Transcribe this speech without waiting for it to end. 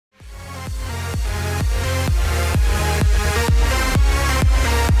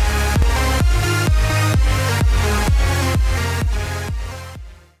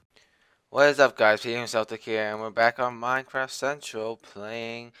What is up, guys? Peter Celtic here, and we're back on Minecraft Central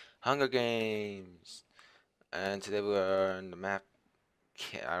playing Hunger Games. And today we are on the map.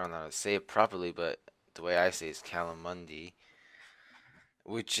 I don't know how to say it properly, but the way I say it is Calamundi,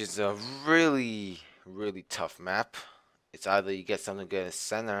 which is a really tough map. It's either you get something good in the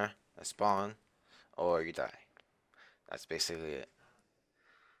center, a spawn, or you die. That's basically it.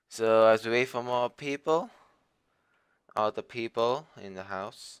 So as we wait for more people, all the people in the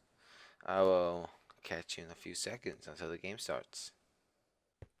house, I will catch you in a few seconds until the game starts.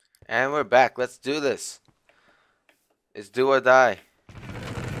 And we're back. Let's do this. It's do or die.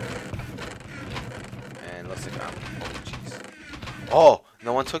 And looks like oh jeez. Oh,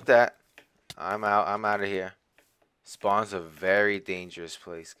 no one took that. I'm out. I'm out of here. Spawn's a very dangerous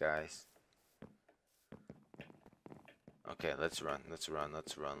place, guys. Okay, let's run. Let's run.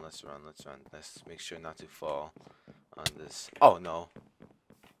 Let's run. Let's run. Let's run. Let's make sure not to fall on this. Oh no.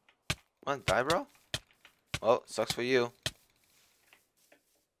 Come on, die, bro. Well, sucks for you.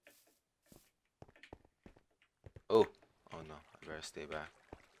 Oh. Oh no. I better stay back.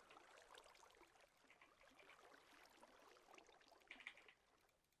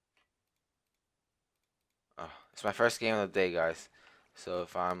 Oh, it's my first game of the day, guys. So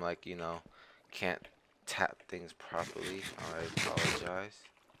if I'm like, can't tap things properly, I apologize.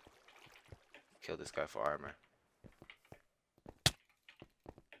 Kill this guy for armor.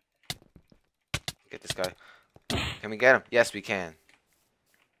 Get this guy. Can we get him? Yes, we can.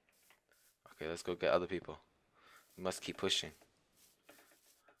 Okay, let's go get other people. We must keep pushing.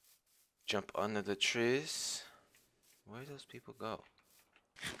 Jump under the trees. Where do those people go?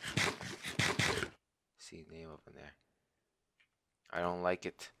 See name up in there. I don't like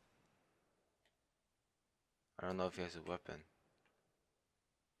it. I don't know if he has a weapon.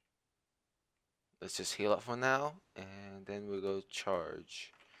 Let's just heal up for now, and then we'll go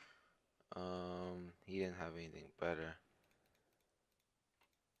charge. He didn't have anything better.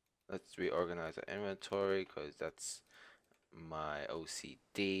 Let's reorganize our inventory, because that's my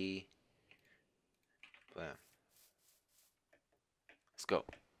OCD. Bam. Let's go.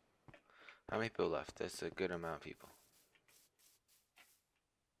 How many people left? That's a good amount of people.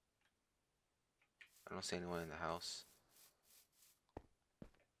 I don't see anyone in the house.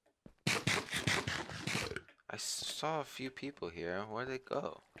 I saw a few people here. Where'd they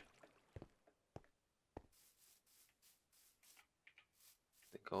go?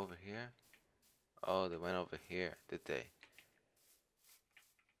 They go over here? Oh, they went over here, did they?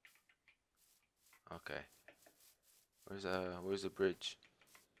 Okay. Where's the bridge?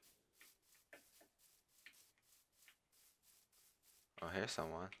 Oh, here's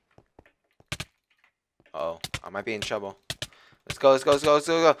someone. Oh, I might be in trouble. Let's go, let's go, let's go, let's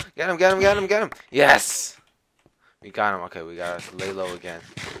go, let's go. Get him, get him, get him, get him. Yes! We got him. Okay, we gotta lay low again.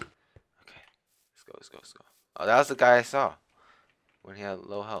 Okay. Let's go, let's go, let's go. Oh, that was the guy I saw. When he had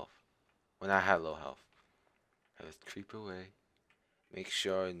low health. When I had low health. Okay, let's creep away. Make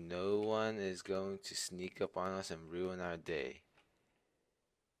sure no one is going to sneak up on us and ruin our day.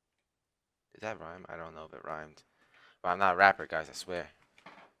 Did that rhyme? I don't know if it rhymed. But I'm not a rapper, guys, I swear.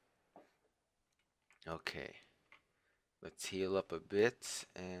 Okay. Let's heal up a bit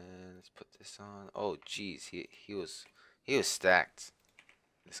and let's put this on. Oh jeez, he was stacked.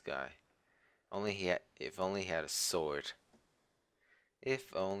 This guy. If only he had a sword.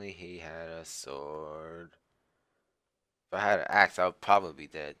 If only he had a sword. If I had an axe, I would probably be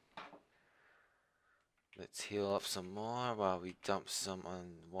dead. Let's heal up some more while we dump some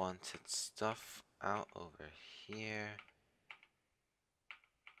unwanted stuff out over here.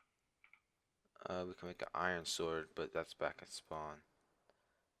 We can make an iron sword, but that's back at spawn.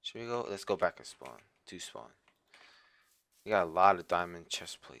 Should we go? Let's go back at spawn. To spawn. We got a lot of diamond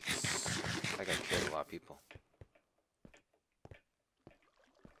chest plates. I got killed a lot of people.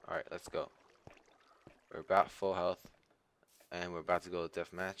 Alright, let's go. We're about full health. And we're about to go to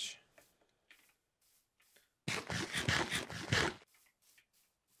deathmatch.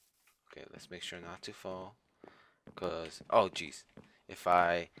 Okay, let's make sure not to fall. Because, oh jeez. If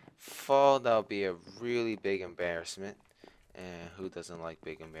I fall, that'll be a really big embarrassment. And who doesn't like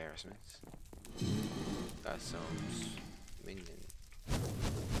big embarrassments? Got some minion.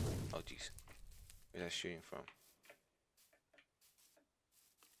 Oh jeez. Where's that shooting from?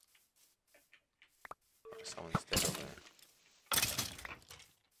 Oh, someone's dead over there.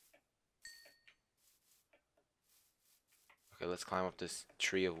 Okay, let's climb up this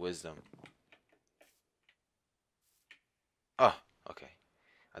tree of wisdom. Oh, okay.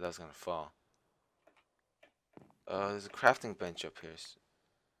 I thought I was gonna fall. There's a crafting bench up here.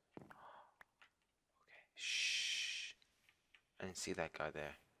 Okay, shh. I didn't see that guy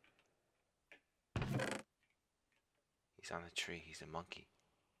there. He's on a tree. He's a monkey.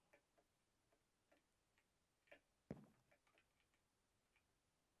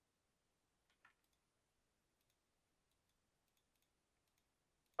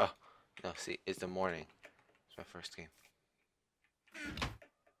 Oh, no, see, it's the morning. It's my first game.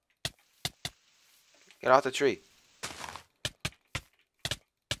 Get off the tree.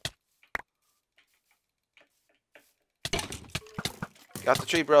 Get off the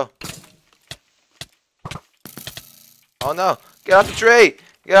tree, bro. Oh no! Get off the tree!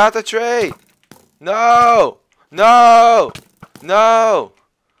 Get off the tree! No! No! No!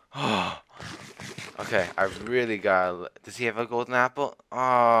 Okay, I really gotta. Does he have a golden apple?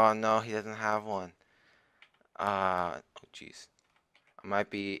 Oh no, he doesn't have one. Oh jeez. I might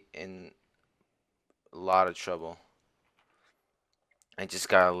be in a lot of trouble. I just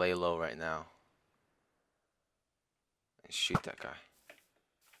gotta lay low right now and shoot that guy.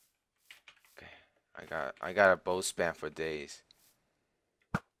 Okay, I got a bow spam for days.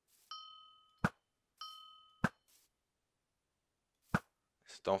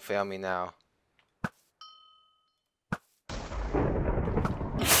 So don't fail me now.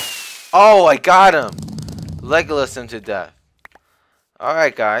 Oh, I got him! Legolas him to death.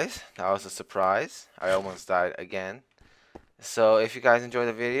 Alright guys, that was a surprise. I almost died again. So if you guys enjoyed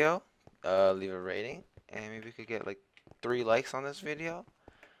the video, leave a rating. And maybe we could get like 3 likes on this video.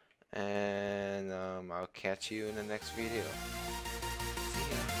 And I'll catch you in the next video. See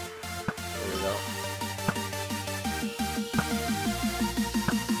ya. Here we go.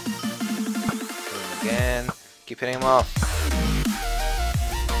 Do him again. Keep hitting him off.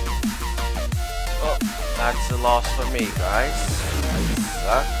 Oh, that's a loss for me, guys. I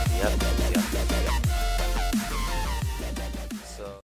suck. Yep.